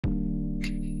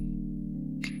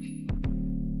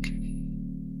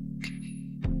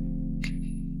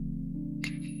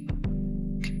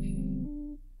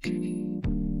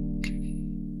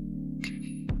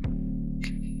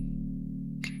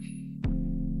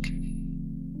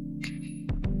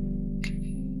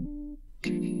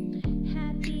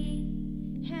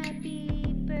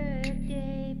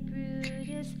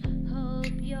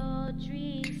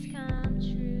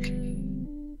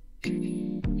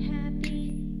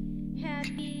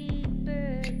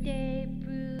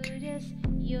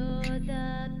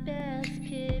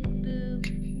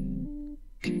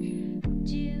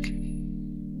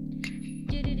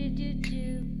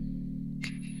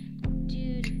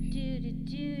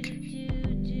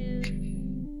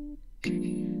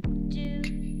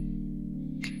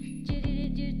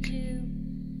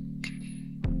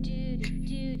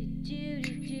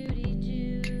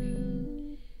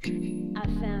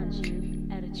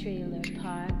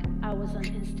I was on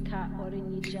Instacart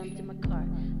ordering, you jumped in my car.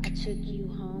 I took you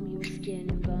home, you were skin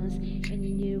and bones, and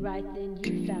you knew right then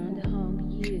you found a home.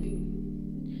 You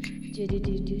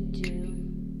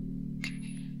do-do-do-do-do,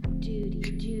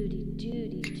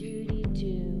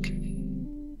 doody-doody-doody-doody-do,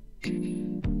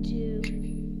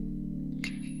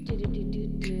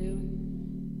 do-do-do-do-do,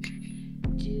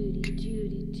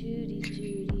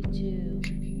 doody-doody-doody-doody-do.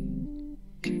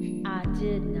 I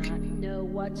did not know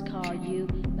what to call you,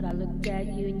 but I looked at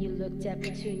you and you looked at me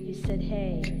too, and you said,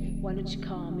 hey, why don't you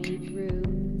call me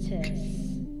Brutus?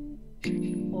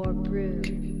 Or Brew.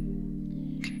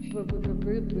 Brew.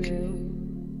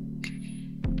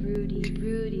 Broody,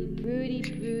 broody, broody,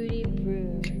 broody,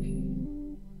 brew.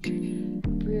 Brew.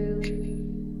 Brew.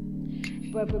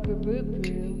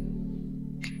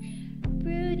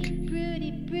 Broody,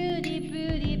 broody, broody,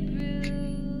 broody, brew.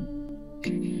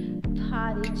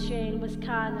 Potty train was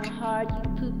kinda hard. You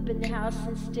poop in the house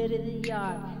instead of the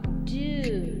yard.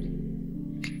 Dude,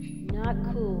 not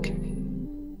cool.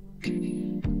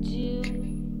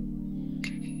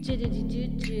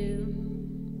 Do-do-do-do-do.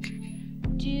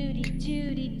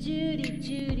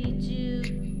 Doody-doody-doody-doody-do.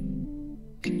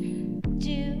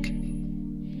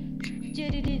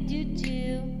 Do-do-do-do-do.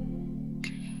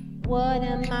 What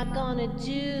am I gonna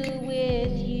do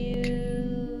with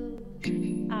you?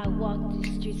 I walk through the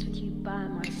streets with you by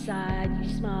my side. You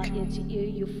smile ear to ear,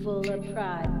 you're full of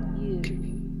pride.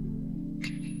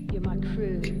 You're my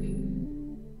crew.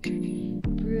 Brew.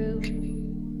 Brew.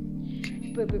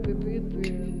 Broody,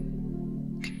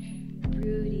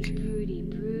 broody,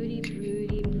 broody,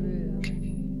 broody, brew.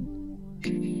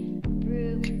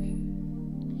 Brew.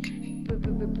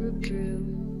 Brew.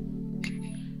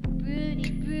 Broody,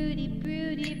 broody,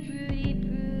 broody, broody,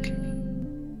 brew.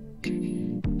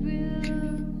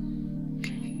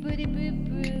 Broody, brew.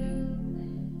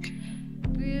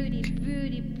 Broody,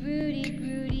 broody, broody,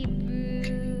 broody, brew.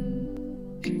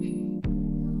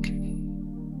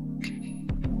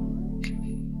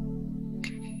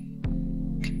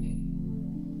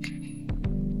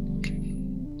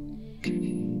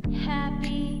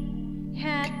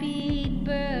 Happy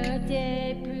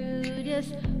birthday, Brutus.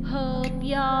 Hope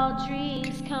y'all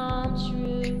dreams come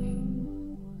true.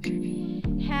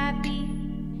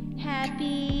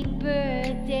 Happy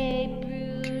birthday,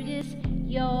 Brutus.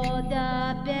 You're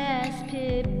the best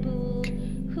pit bull.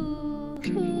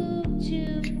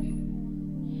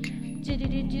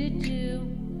 Do-do-do-do-do.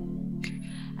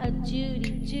 A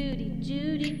Judy-do.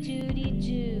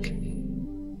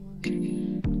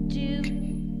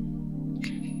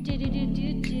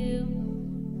 Do-do-do-do-do.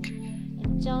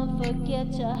 And don't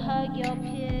forget to hug your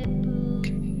pit bull.